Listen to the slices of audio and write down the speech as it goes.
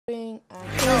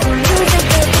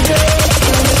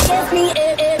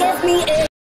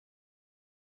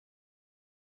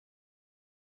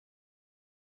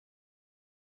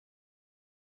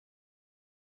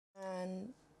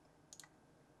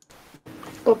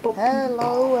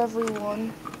Hello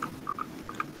everyone.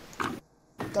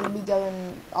 Gonna be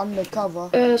going undercover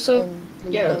So in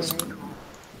Please yes,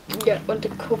 Donate. yeah,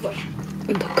 undercover.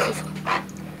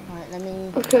 Alright, let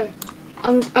me Okay,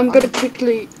 I'm gonna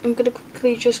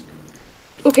quickly just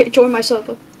join my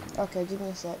server. okay, give me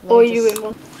a sec. Or are you in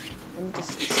one? Let me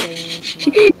just change my You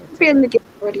should be avatar. in the game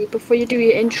already. Before you do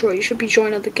your intro, you should be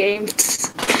joining the game.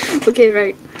 Okay,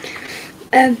 right.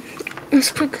 Let's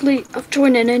quickly. I've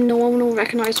joined in. No one will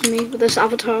recognize me with this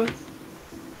avatar.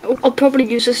 I'll probably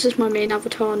use this as my main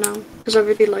avatar now because I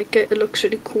really like it. It looks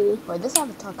really cool. Wait, this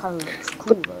avatar kinda looks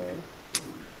cool though.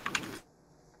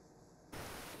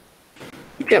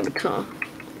 Avatar.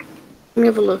 Let me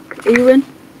have a look. Are you in?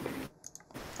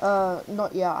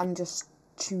 Not yet, I'm just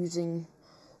choosing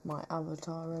my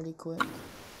avatar really quick.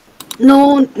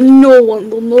 No one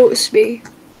will notice me.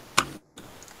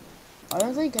 I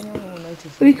don't think anyone will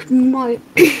notice We me.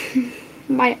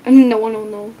 might, no one will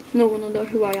know. No one will know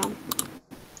who I am.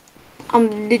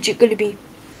 I'm legit gonna be.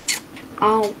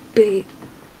 I'll be.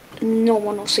 No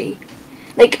one will see.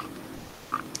 Like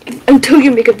until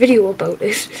you make a video about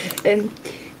it,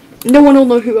 no one will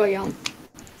know who I am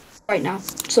right now.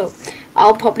 So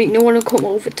I'll probably no one will come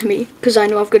over to me because I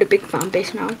know I've got a big fan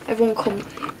base now. Everyone come.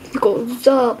 Go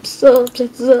Zops.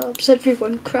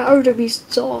 Everyone crowded me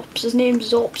Zops. His name's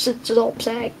Zops. It's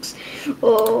ZopzX.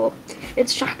 Oh,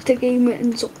 it's Jack the Gamer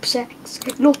and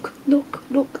ZopzX. Look,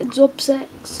 it's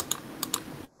ZopzX.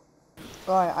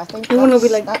 Alright, I think I wanna be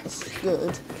like, that's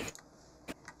good.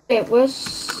 it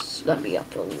was. Let me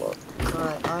have a look.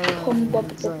 Alright, I am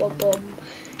joining.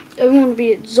 I wanna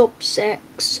be at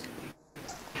ZopzX.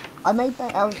 I made my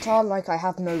avatar like I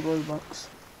have no Robux.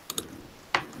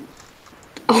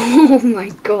 Oh my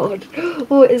god,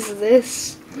 what is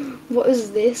this? What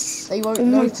is this? They won't Oh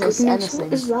my notice goodness, anything.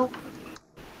 what is that?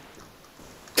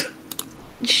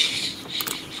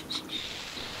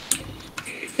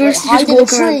 Wait, Just hide in a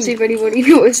walk around and see tree! if anybody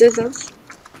notices us.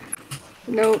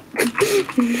 No.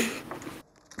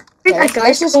 Okay,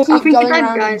 let's just I keep think going that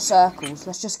around in guy. circles.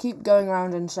 Let's just keep going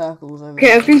around in circles over Okay,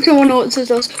 I here. think someone notices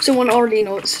us. Someone already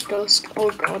noticed us. Oh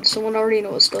god, someone already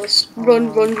noticed us. Run.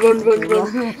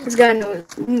 Okay, This guy knows.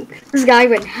 This guy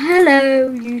went, hello,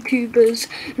 YouTubers.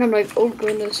 And I'm like, oh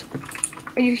goodness.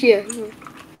 Are you here?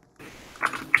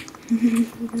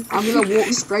 I'm gonna walk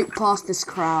straight past this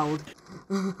crowd.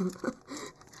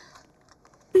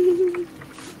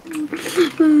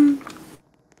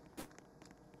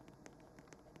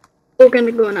 We're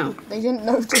gonna go now. They didn't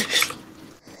notice.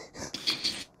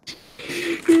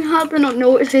 How do not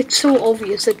notice? It's so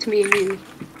obvious it's me and you.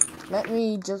 Let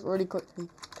me just really quickly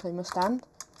claim a stand.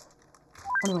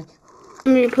 Anyway,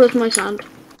 I'm gonna put my sand.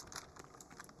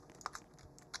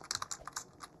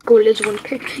 Goal is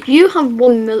 1k. You have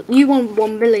 1 mil. You want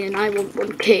 1 million. I want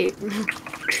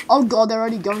 1k. oh god, they're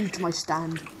already going to my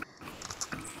stand.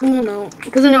 Oh no,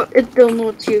 because I know they'll know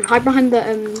it's you. Hide behind the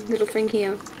little thing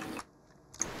here.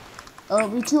 It'll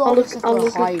be too obvious if I'll we're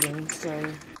look at hiding,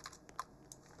 so...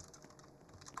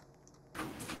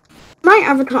 my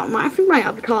avatar. I think my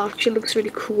avatar actually looks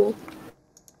really cool.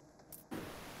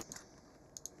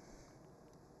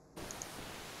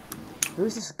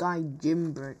 Who's this guy,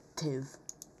 Jimbrative?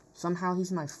 Somehow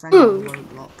he's my friend on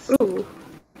Roblox. Ooh,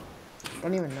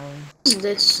 Don't even know him. what is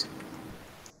this?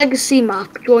 Legacy map.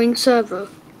 Join server.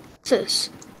 What's this?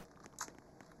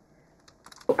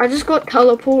 I just got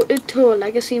teleported to a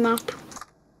legacy map.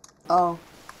 Oh.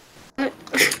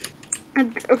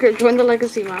 Okay, join the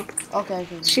legacy map. Okay.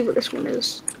 Let's see what this one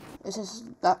is. This is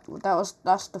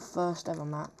that's the first ever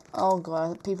map. Oh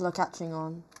god, people are catching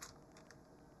on.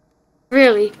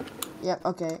 Really? Yep,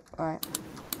 okay, alright.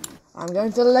 I'm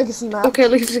going to the legacy map. Okay,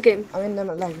 look at the game. I'm in the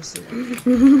legacy.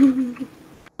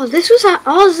 Oh, this was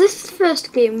is this the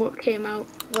first game what came out?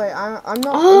 Wait, I'm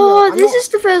not. Oh, this is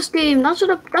the first game. That's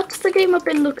the game I've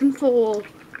been looking for.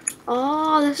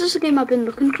 Oh, this is the game I've been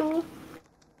looking for.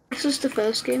 This is the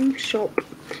first game. Shop.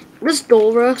 There's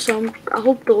Dora, so I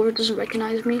hope Dora doesn't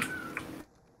recognize me.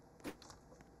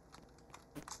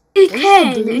 You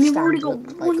can, and you've already got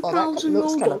 1,000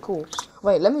 looks kind of Robux. cool.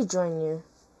 Wait, let me join you.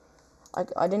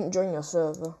 I didn't join your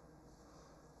server.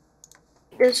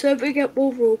 The server get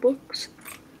more Robux.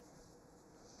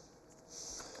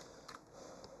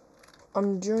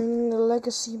 I'm joining the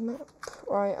legacy map.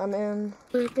 Right, I'm in.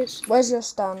 Where's your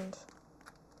stand?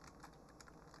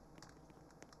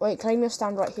 Wait, claim your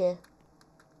stand right here.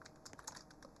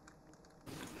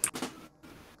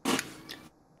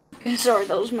 Sorry,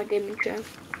 that was my gaming chair.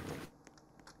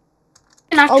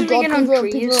 Oh god,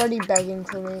 people are already begging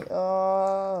for me.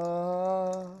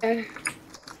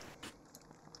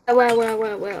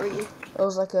 Where are you? It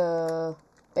was like a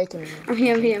Bacon. I'm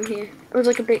here. It was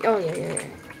like a big. Oh yeah.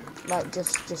 Like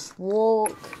just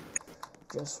walk.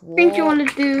 Just walk. I think you want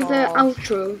to do the past.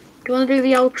 outro. Do you want to do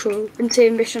the outro and say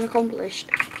mission accomplished?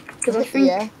 Because I think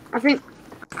Yeah. I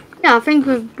think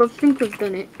we've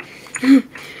done it. I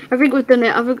think we've done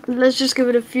it. Let's just give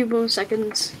it a few more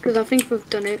seconds because I think we've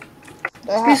done it.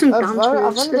 Do some dance I've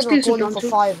moves. only Let's been do some recording dance for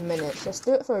moves. 5 minutes. Let's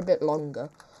do it for a bit longer.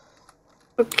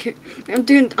 Okay,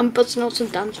 I'm busting out some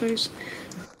dance moves.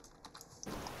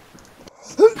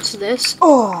 What's this?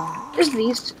 Oh. What's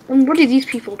these? And what are these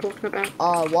people talking about?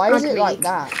 Why is it Ugly. like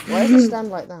that? Why does it stand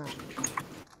like that?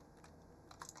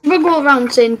 We'll go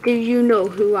around saying, do you know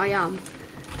who I am?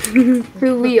 Who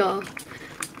we are?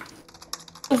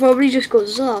 I'll probably just go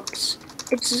Zops.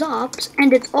 It's Zops,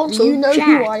 and it's also Do you know Jack.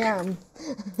 who I am?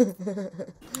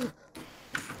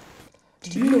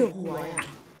 Do you know who I am?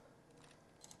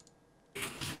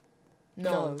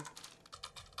 No.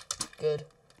 Good.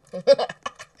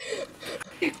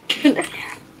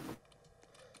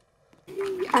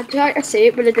 I tried to say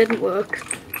it, but it didn't work.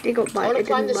 They got I want to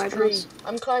climb this bypass. tree.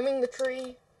 I'm climbing the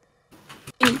tree.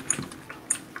 I'm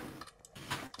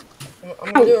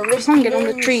gonna do a I risky can't get on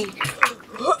the moves. tree.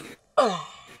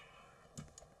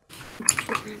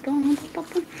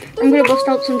 I'm gonna bust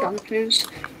out some dance moves.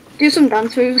 Do some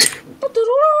dance moves.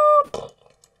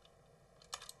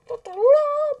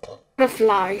 A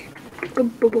fly.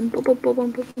 I'm looking down at the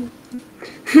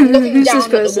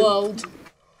world.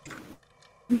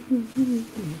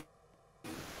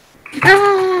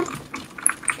 Ah!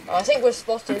 Oh, I think we're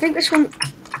spotted. I think this one.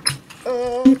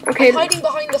 Okay. I'm hiding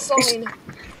behind the sign.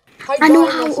 I know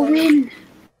how to win.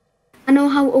 I know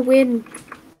how to win.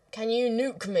 Can you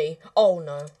nuke me? Oh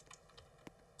no.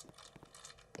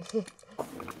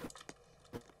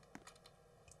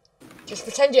 Just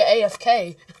pretend you're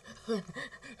AFK.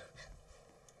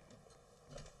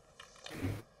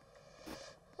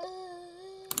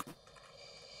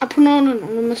 I put on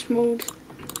anonymous mode.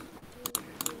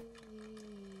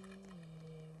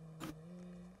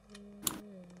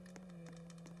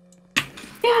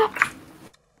 Yeah.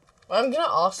 I'm gonna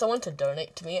ask someone to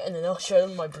donate to me and then I'll show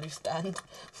them my blue stand.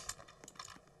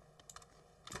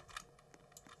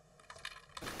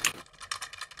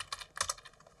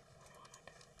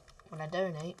 When I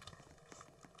donate.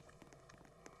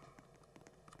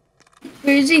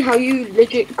 Crazy how you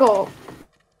legit got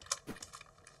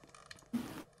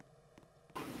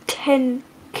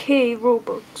 10k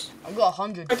Robux. I got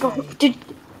 100k.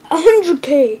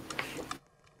 100k.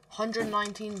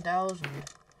 119,000.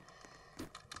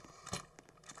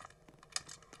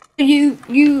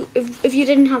 If you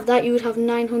didn't have that, you would have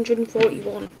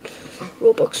 941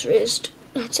 Robux raised.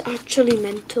 That's actually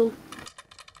mental.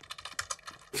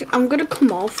 I'm gonna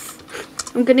come off.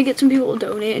 I'm gonna get some people to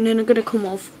donate, and then I'm gonna come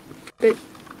off. But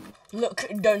look,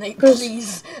 donate,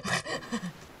 please.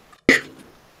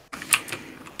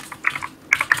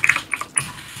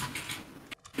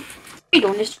 be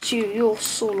honest, you're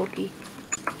so lucky.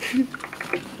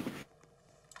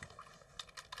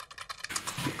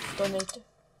 Donate,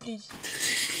 please.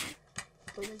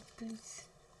 Donate, please.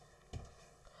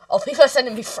 Oh, people are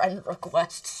sending me friend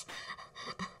requests.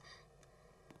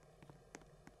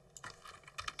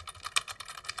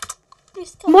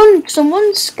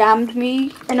 Someone scammed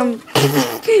me, and I'm.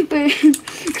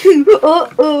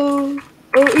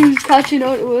 Oh, he's catching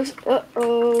on to us.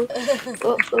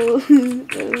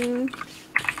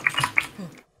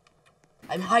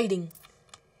 I'm hiding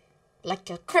like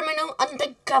a criminal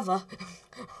undercover.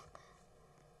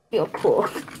 You're poor.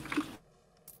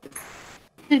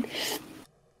 I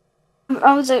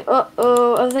was like,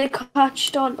 have they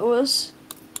catched on to us?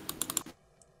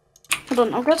 Hold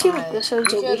on, I'm gonna see what this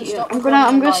is over here. I'm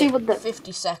gonna see what the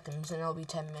 50 seconds and it'll be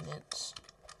 10 minutes.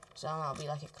 So that'll be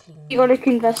like a clean. You got a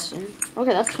conversion.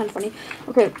 Okay, that's kind of funny.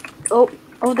 Okay. Oh,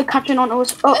 they're catching on to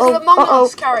us. There's an Among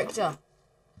Us character.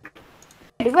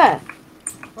 Where?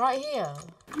 Right here.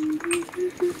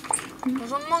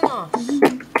 There's Among Us.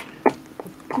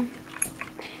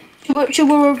 Should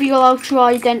we reveal our true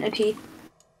identity?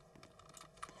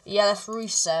 Yeah, let's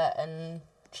reset and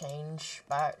change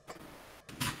back.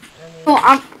 Oh,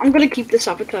 I'm gonna keep this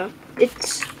avatar.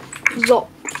 It's Zop.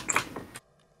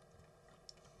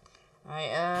 Right,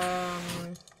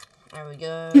 there we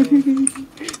go.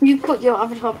 You put your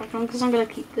avatar back on because I'm gonna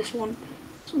keep this one.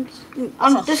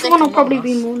 This one will probably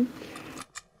be more.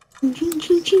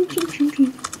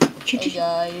 Hey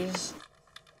guys.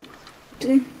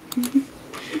 Hey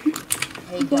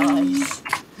guys.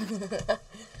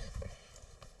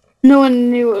 No one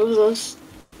knew it was us.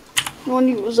 No one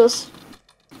knew it was us.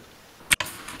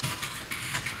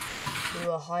 We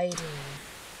were hiding.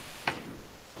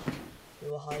 We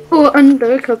to a high. Oh,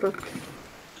 undercover.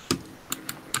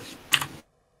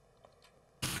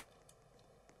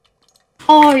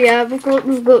 Oh yeah, we've got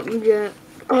yeah.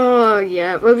 Oh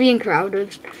yeah, we're being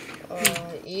crowded.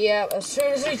 Yeah, as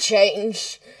soon as we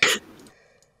change.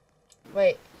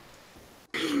 Wait.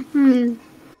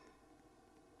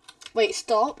 Wait,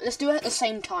 stop. Let's do it at the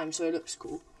same time so it looks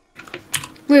cool.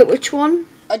 Wait, which one?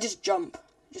 Just jump.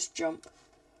 Just jump.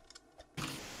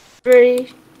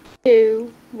 3,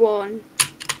 2, 1.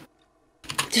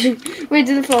 Wait,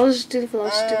 do the floss, do the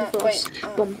floss, do the floss.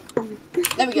 Boom, boom.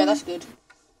 There we go, that's good.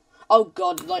 Oh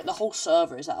god, like the whole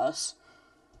server is at us.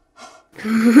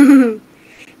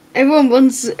 Everyone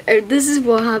wants. This is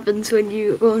what happens when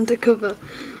you go undercover.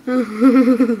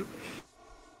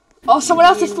 Oh, someone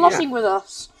else is flossing with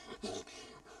us.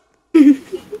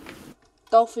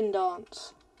 Dolphin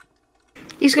dance.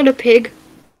 He's got a pig.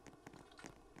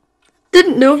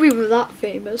 Didn't know we were that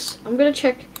famous. I'm gonna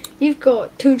check. You've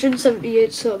got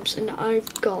 278 subs and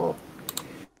I've got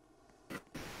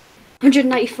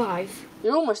 195.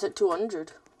 You're almost at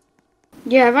 200.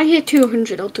 Yeah, if I hit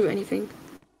 200, I'll do anything.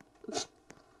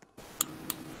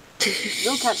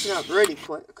 You're catching up really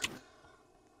quick.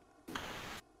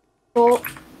 Well,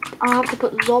 I have to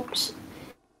put Zop,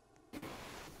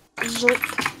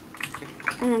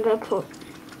 and I'm gonna put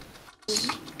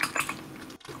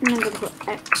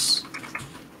X.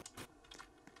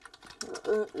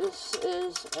 This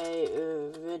is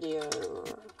a video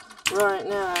right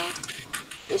now.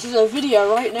 This is a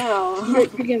video right now.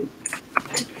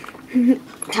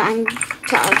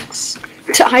 Tags.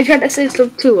 I tried to say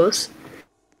stuff to us.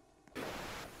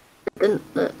 To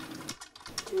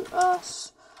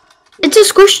us. It's a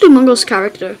Squished Among Us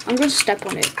character. I'm gonna step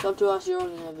on it. Up to us, you're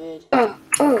in a vid.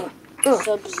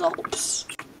 ZopzX.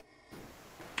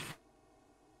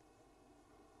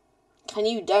 Can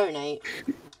you donate?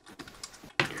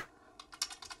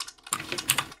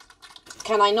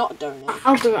 Can I not donate?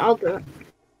 I'll do it.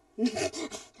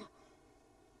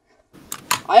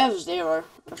 I have 0.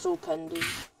 That's all pending.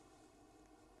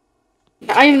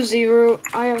 I have 0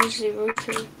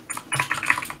 too.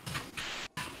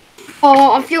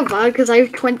 Oh, I feel bad because I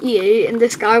have 28 and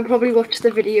this guy will probably watch the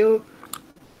video.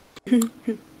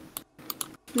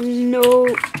 No.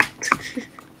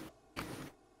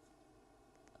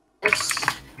 Yes.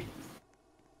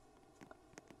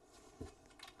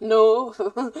 No.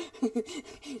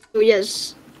 Oh,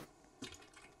 yes.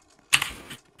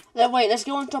 Then wait, let's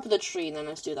go on top of the tree and then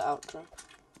let's do the outro.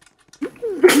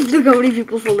 Look how many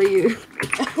people follow you.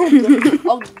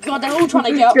 Oh god, they're all trying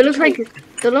to get up. They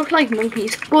look like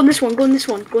monkeys. Go on this one, go on this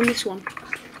one, go on this one.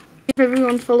 If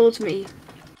everyone follows me.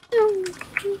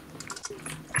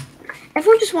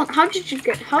 Everyone just want. How did you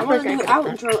get? How did I get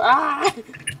outro? Ah!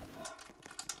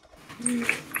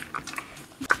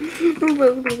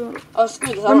 Oh,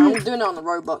 screw this. I'm doing it on the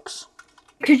Robux.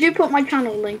 Could you put my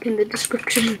channel link in the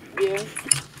description? Yeah.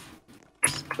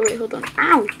 Oh, wait, hold on.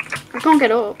 Ow! I can't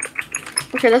get up.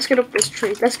 Okay, let's get up this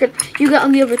tree. Let's get. You get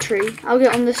on the other tree. I'll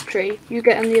get on this tree. You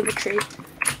get on the other tree.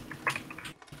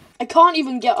 I can't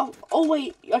even get up. Oh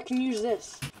wait, I can use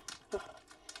this.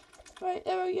 Right,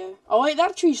 there we go. Oh wait,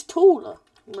 that tree's taller.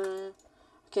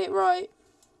 Okay, right.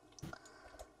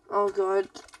 Oh god.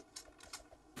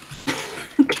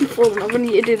 Hold on, I'm gonna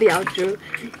need to do the outro.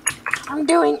 I'm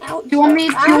doing outro. Do you want me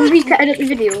to edit the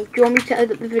video? Do you want me to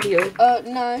edit the video?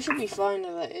 No, it should be fine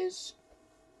if it is.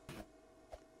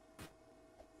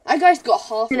 That guy's got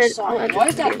half a sign. Why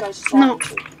is that guy's sign? No.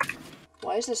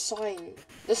 Why is the sign?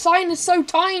 The sign is so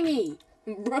tiny!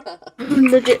 Bruh.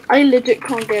 I legit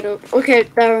can't get up. Okay,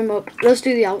 there I'm up. Let's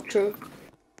do the outro.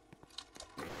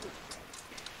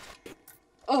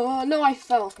 Oh no, I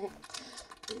fell.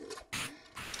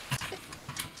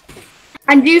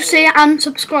 And you say and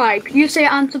subscribe. You say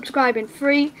and subscribe in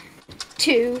 3,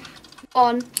 2,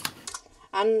 1.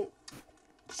 And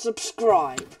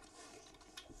subscribe.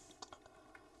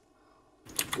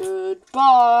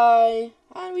 Goodbye.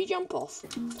 And we jump off.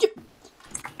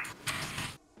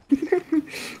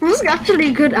 That was actually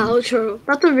a good outro.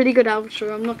 That's a really good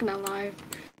outro, I'm not gonna lie.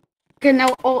 Okay,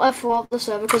 now I'll F4 out the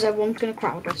server because everyone's gonna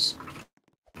crowd us.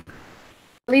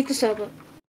 Leave the server.